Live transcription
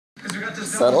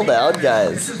Settle down,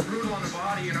 guys.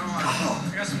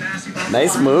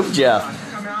 Nice move, Jeff.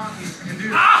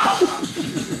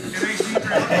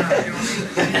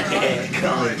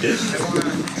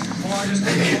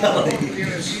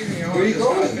 Where are you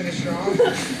going? This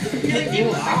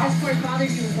sport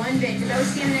bothers you one bit because I was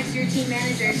standing next to your team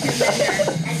manager, Tim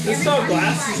Bender, and This is how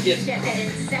glasses get. in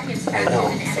seconds I know.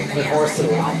 faster than everybody Like horse else.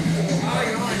 and round.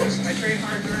 I trained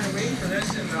hard during the week for this,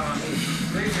 and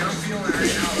lately I'm feeling it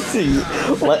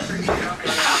right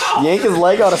now. Yank his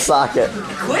leg out of socket.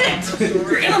 Quit!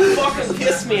 You're gonna fucking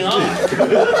piss me off.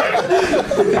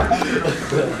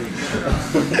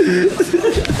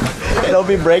 It'll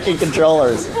be breaking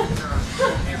controllers.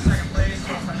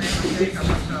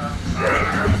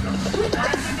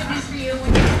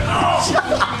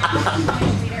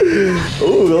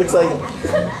 Ooh, looks like.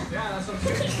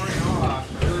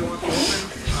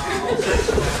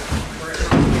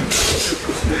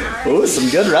 Ooh, some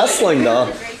good wrestling though.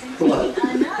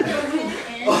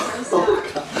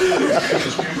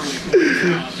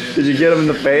 Did you get him in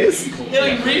the face? Yeah,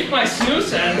 he reefed my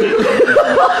snooze end.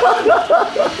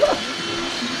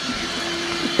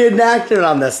 You enacted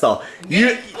on this though.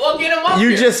 Well, get him up You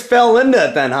here. just fell into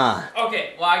it then, huh?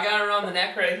 Okay, well, I got it around the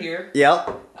neck right here. Yep.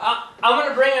 I'm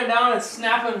gonna bring him down and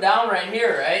snap him down right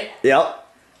here, right? Yep.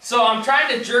 So I'm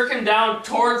trying to jerk him down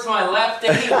towards my left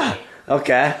anyway.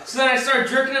 Okay. So then I start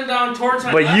jerking him down towards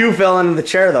my But left. you fell into the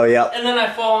chair though, yep. And then I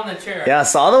fall in the chair. Yeah,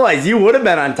 so otherwise you would have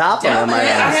been on top of him, I I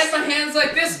guess. had my hands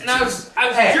like this, and I was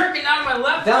Hey. jerking down my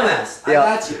left. Dumbass, Yeah.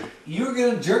 I got you. You were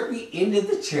gonna jerk me into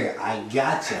the chair. I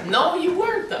got you. No, you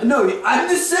weren't though. No, I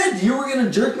just said you were gonna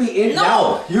jerk me in. No,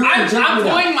 down. You were gonna jerk I'm me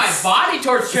down. pointing my body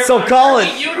towards the chair. So but I'm Colin-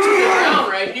 jerking you to the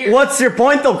ground right here. What's your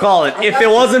point though, Colin? If it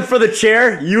wasn't for the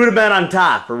chair, you would have been on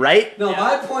top, right? No, Yeah.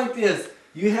 my point is,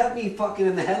 you have me fucking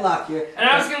in the headlock here. And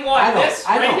I was gonna go like this,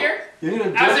 I right know. here. You're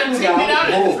gonna I was jerk gonna me take me down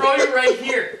and Whoa. throw you right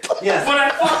here. Yes. But I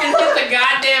fucking hit the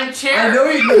goddamn chair. I know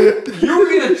you were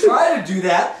gonna try to do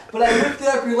that, but I lifted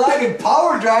up your leg and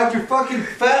power drive your fucking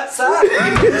fat side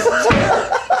into this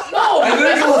chair. No, And then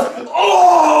it because- goes,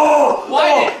 oh! Why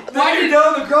oh. did- Then why you're did-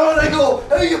 down the ground and I go,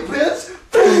 hey you bitch!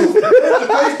 And the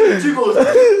face and she goes,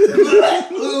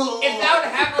 if that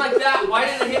would happen like that, why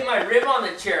did it hit my rib on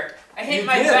the chair? I hit You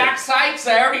my did. backside because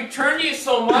I already turned you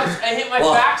so much. I hit my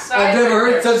well, backside. I've never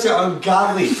right heard there. such an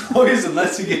ungodly noise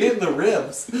unless you get hit in the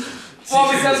ribs.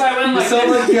 Well, because I went You like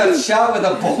sound this. like you got shot with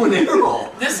a bow and arrow.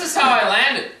 This is how I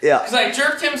landed. Yeah. Because I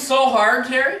jerked him so hard,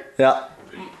 Terry. Yeah.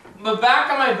 The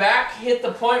back of my back hit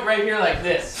the point right here like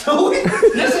this. No, it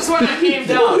This is when I came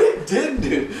No, down. it didn't,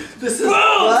 dude. This is Boom! So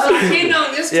I classic. came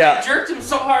down this Yeah. time, jerked him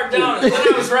so hard down, and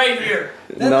then I was right here.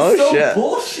 That No is so shit.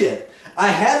 bullshit. I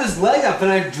had his leg up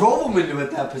and I drove him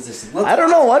into that position. Let's, I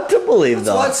don't know what to believe let's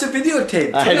though. watch the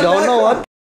videotape. I Turn it don't back know on. what.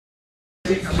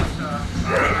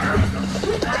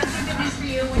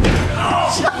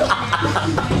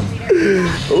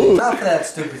 Ooh. Stop that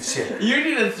stupid shit. You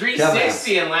did a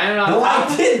 360 and landed on No, top.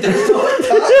 I didn't. There's no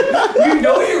time. You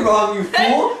know you're wrong, you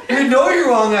fool. You know you're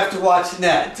wrong after watching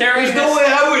that. Terry, There's no way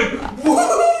I would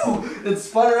woo and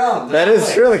spun around. That There's is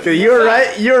no true. way. Because you were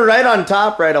right. You were right on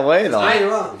top right away though. I- you're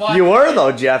wrong. But You were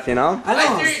though, Jeff. You know. I know.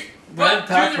 I threw, Right but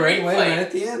back through the right away, right replay,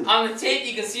 at the end. on the tape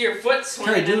you can see your foot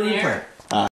Terry, swinging do in the the replay. air.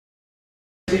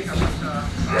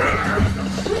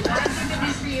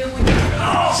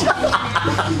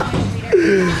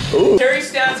 Ooh. Terry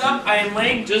stands up, I am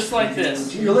laying just like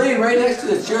this. You're laying right next to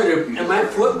the chair, and my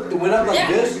foot went up like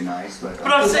Yeah. this. But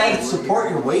I'm Does that saying, support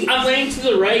your weight? I'm laying to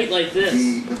the right like this.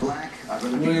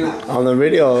 On the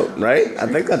video, right? I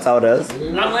think that's how it is.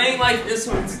 And I'm laying like this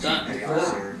when it's done.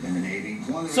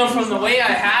 So from the way I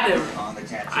had him,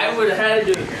 I would have had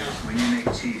to do it now. When you make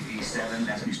Chief E7,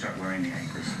 that's when you start wearing the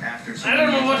anchors. After I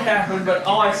don't know what happened, but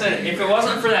all I said, if it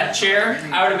wasn't for that chair,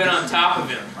 I would have been on top of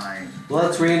him. Well,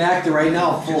 let's reenact it right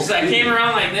now, full So I speed. came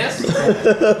around like this.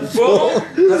 Boom!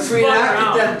 Let's reenact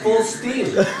around. it that full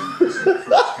steam.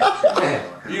 Okay.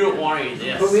 You don't want to eat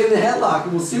this. Put me in the headlock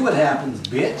and we'll see what happens,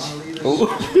 bitch.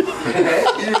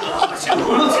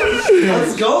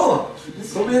 Let's go.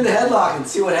 Put me in the headlock and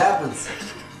see what happens.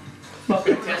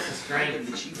 Fucking test the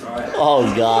strength. Oh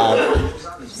God.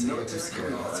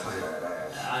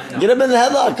 I know. Get him in the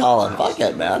headlock, Colin. Fuck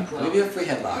it, man. Maybe a free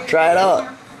headlock. Try it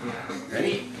out.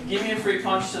 Ready? Give me a free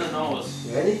punch to the nose.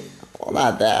 You ready? Well,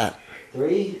 not that.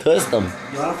 3. Twist him.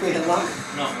 You want a free headlock?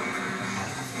 No.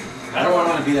 I don't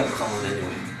want to beat up Colin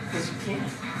anyway. Because you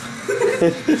can't.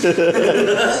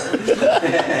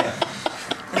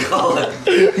 Colin.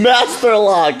 Master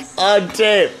lock on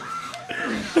tape.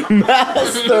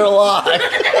 Master lock.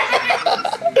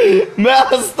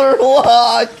 Master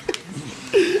lock.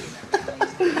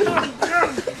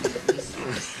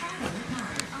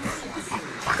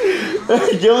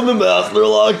 Give him the master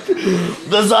lock.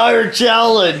 Desire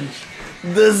challenge.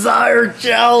 Desire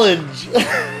challenge. We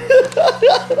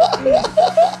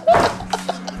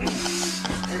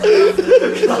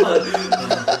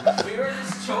were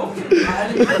just choking. I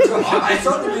didn't mean to choke. I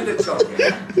started to do the choke.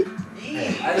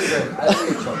 Hey, I didn't mean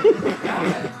to choke.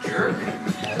 Jerk. I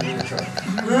didn't mean to choke.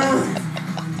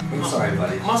 I'm sorry,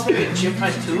 buddy. Must be a chip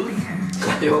my tooth.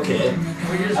 You okay?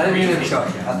 We're just I didn't mean to breathing. choke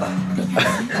you. I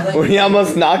thought. Were you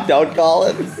almost knocked out,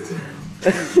 Colin?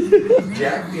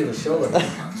 Jack me in the shoulder.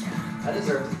 I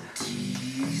deserve it.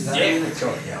 I didn't mean to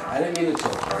choke you. I didn't mean to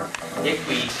choke you. Dick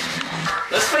weed.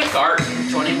 Let's play cart.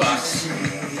 $20.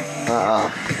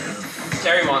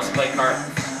 Terry wants to play cart.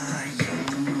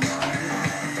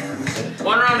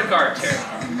 One round of cart, Terry.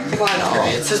 Come on, Terry.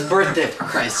 It's his birthday, for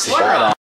Christ's sake. One round.